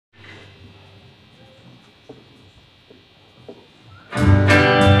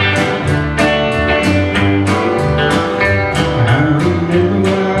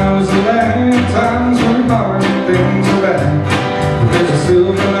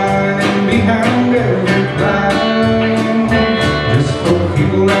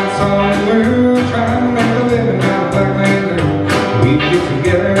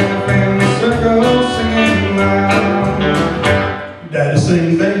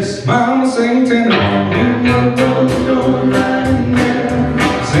bass, mama sing tenor, me and brother going right in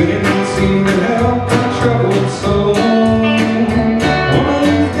there. Singing seemed to help a troubled soul. One of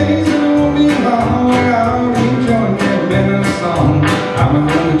these days it won't be long, I'll rejoin that better song. I'm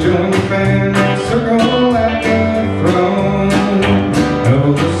gonna join the family circle at the throne. Oh,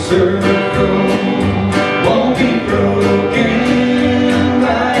 the circle won't be broken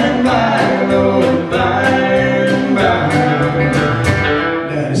by and by, Lord, by and by.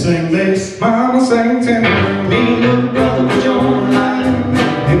 Daddy sang bass, mama sang tenor, me and little brother will join line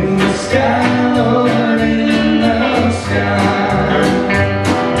in the sky, Lord, in the sky.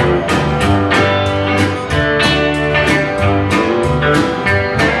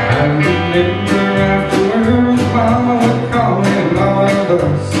 I remember afterwards, mama would call in all of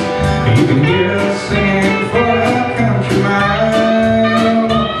us. You can hear us singing for a country mile.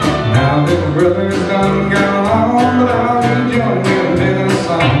 Now that brother's done gone on, but I'll rejoin them in a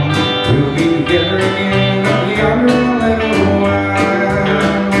song. We'll be together again up yonder in a little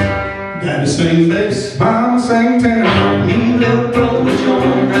while. Daddy sang bass, mama sang tenor, me little brother was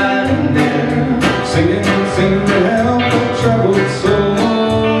join right in there. Singing seemed to help a troubled soul.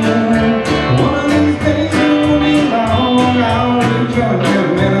 One of these days it won't be long, I'll rejoin them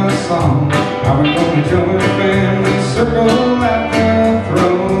in a song. I'm gonna join the family circle at the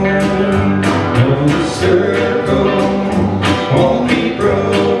throne. Oh, the circle won't be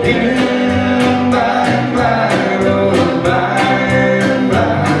broken by and by, Lord, by and by.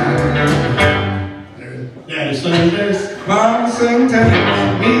 Daddy sang bass, mama sang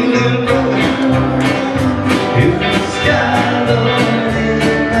tenor, me little brother in the sky, Lord, in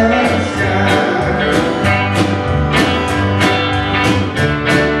the sky.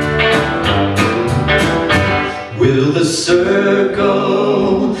 Will the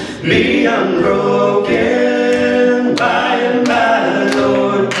circle be unbroken by and by,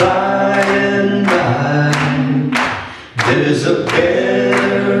 Lord, by and by? There's a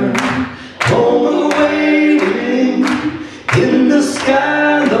better home awaiting in the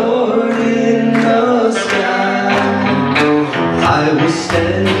sky, Lord, in the sky. I was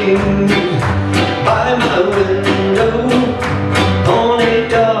standing by my window on a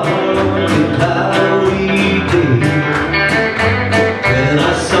dark and cloudy day, and I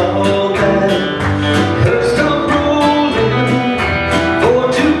saw that hearse come rolling for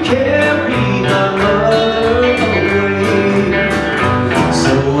to carry my mother away.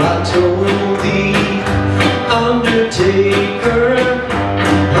 So I told the undertaker,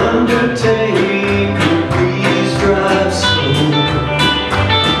 undertaker, please drive slow.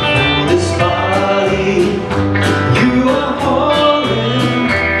 For this body you are hauling,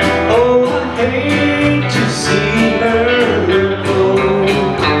 oh, I hate to see her go.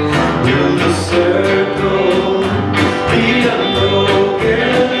 Will the circle be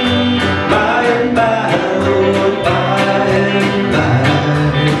unbroken by and by, Lord, by and by?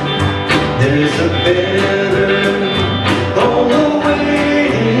 There's a better home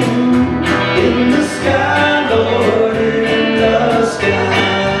awaiting in the sky, Lord, in the sky.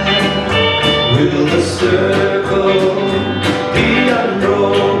 Will the circle be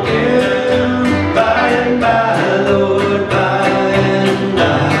unbroken by and by, Lord, by and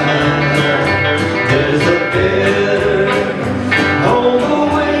by? There's a better home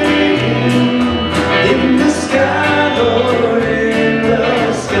awaiting in the sky, Lord, in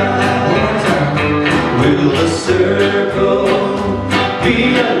the sky. Will the circle be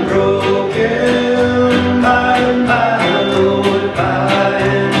unbroken by and by, Lord, by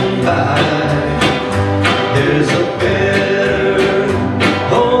and by? There's a better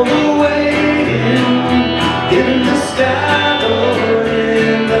home awaiting in the sky, Lord,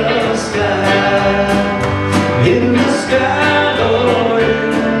 in the sky. In the sky, Lord,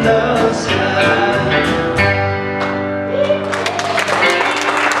 in the sky.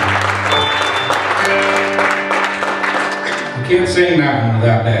 You can't sing that one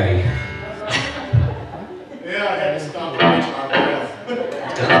without Daddy. Yeah, I had to stop and catch my breath.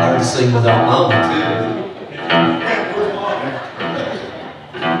 It's kind of hard to sing without mama, too. Where's Mama?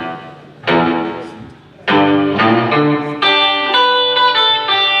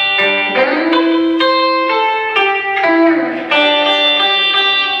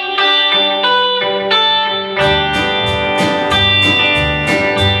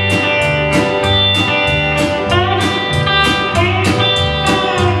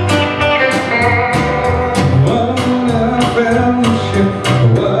 What a fellowship,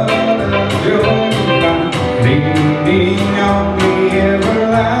 what a joy.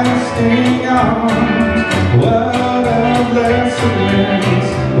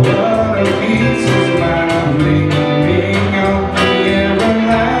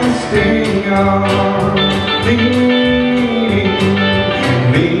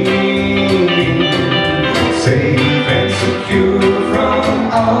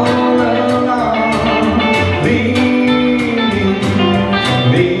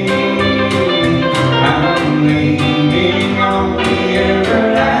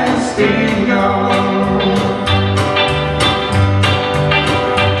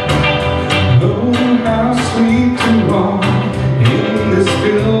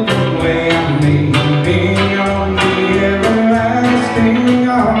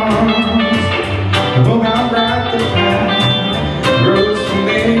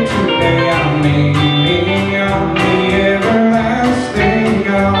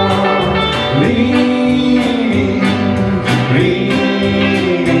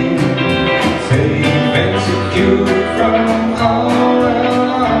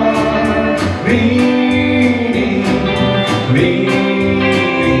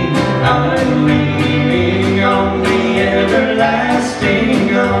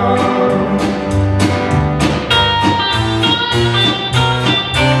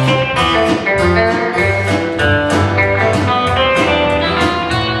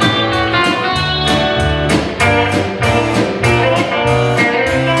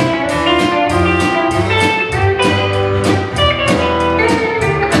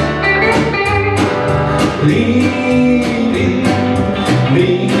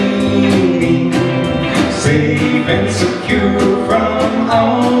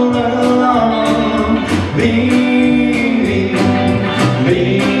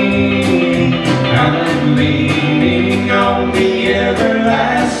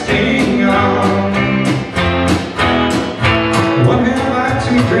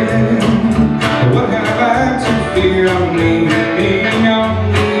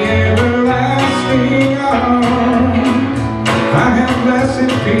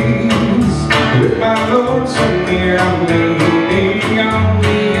 blessed peace. With my Lord so near, I'm leaning on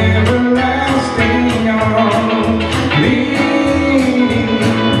the everlasting arm. Leaning,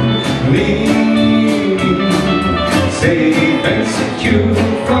 safe and secure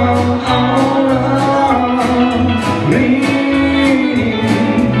from all alarm. Leaning,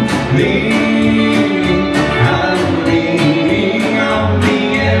 I'm leaning on the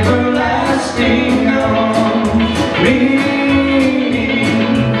everlasting arm. Leaning,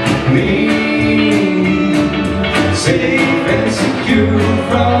 safe and secure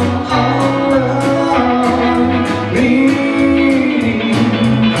from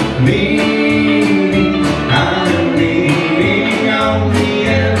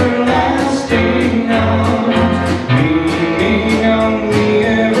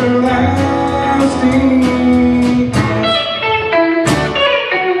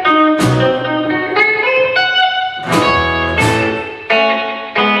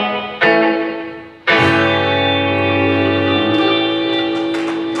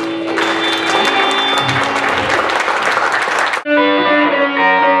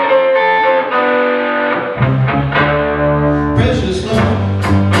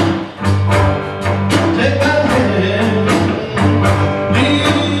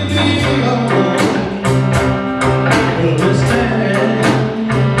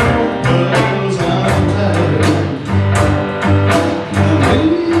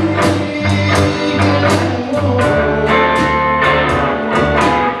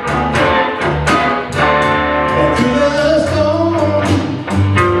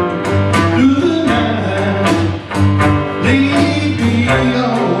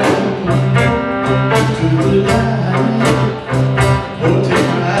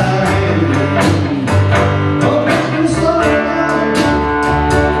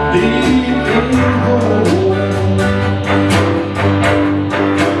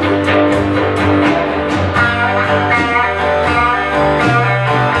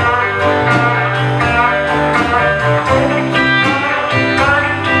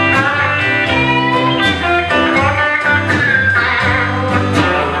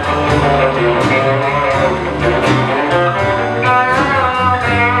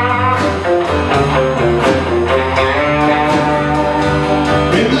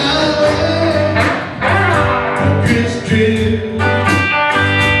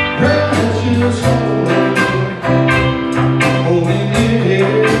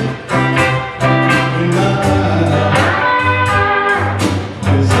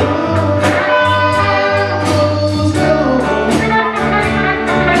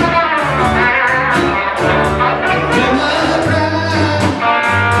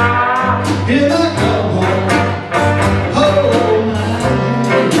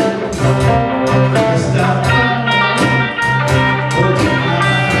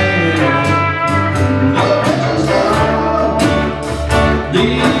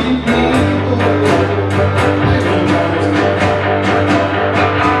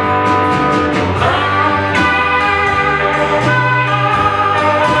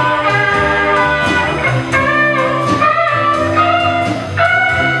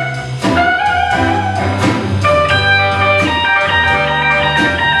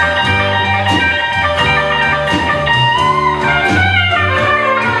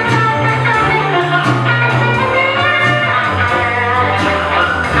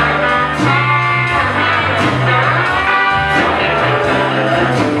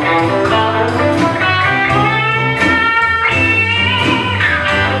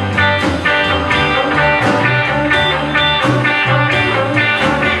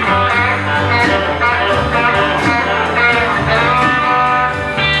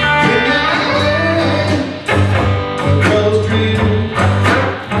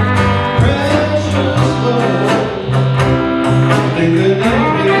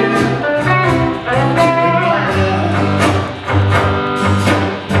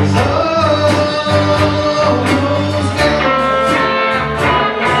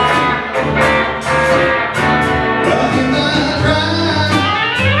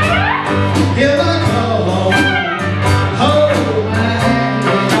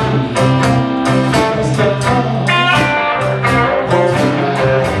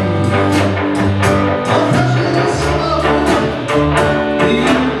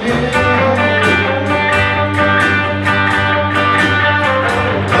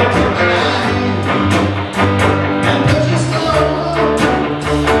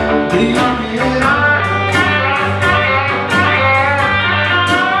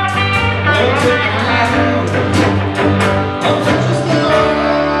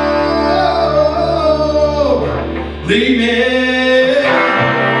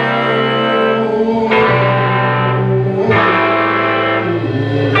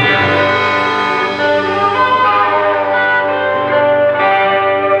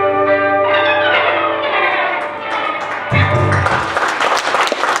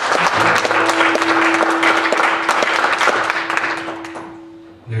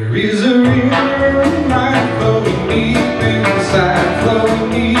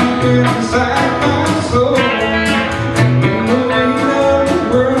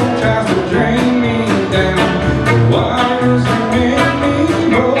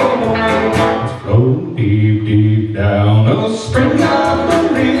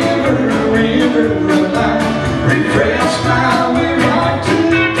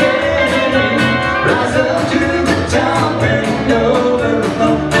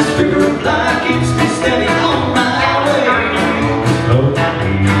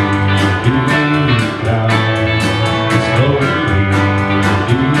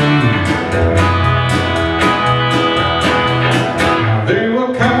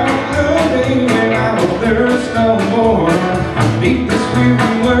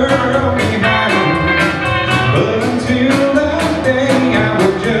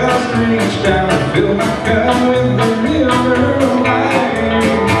just reach down and fill my cup with the river of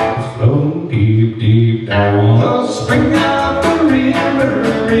life. It's flowing deep, deep down the spring of the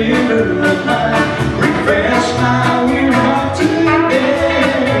river of life. Refresh my weary heart today.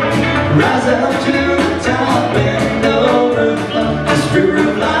 Rise up to the top and overflow. This river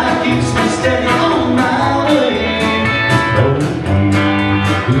of life keeps me steady on my way. It's flowing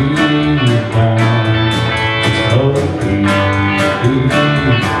deep, deep down. It's flowing deep, deep down.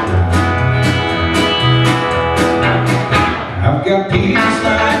 I've got peace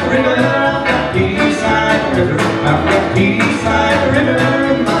like a river. I've got peace like a river. I've got peace like a river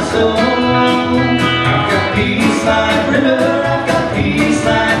in my soul. I've got peace like a river. I've got peace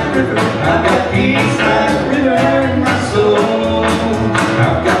like a river. I've got peace like a river in my soul.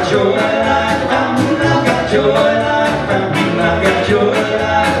 I've got joy like a fountain. I've got joy like a fountain. I've got joy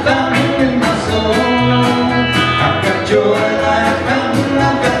like a fountain in my soul. I've got joy like a fountain.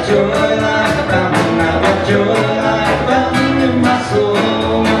 I've got joy like a fountain. I've got joy like a fountain in my soul.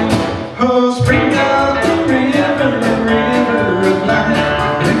 Oh, spring up the river of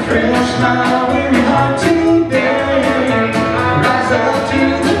life. Refresh my weary heart today. Rise up to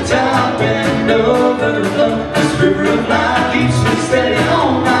the top and overflow. This river of life keeps me steady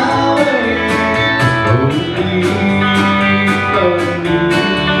on my way. Flowing deep, flowing deep,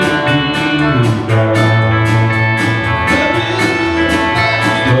 deep down.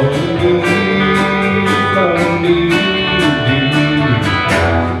 Flowing deep, flowing deep, deep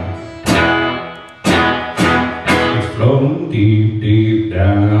down. It's flowing deep, deep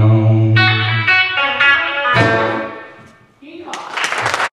down.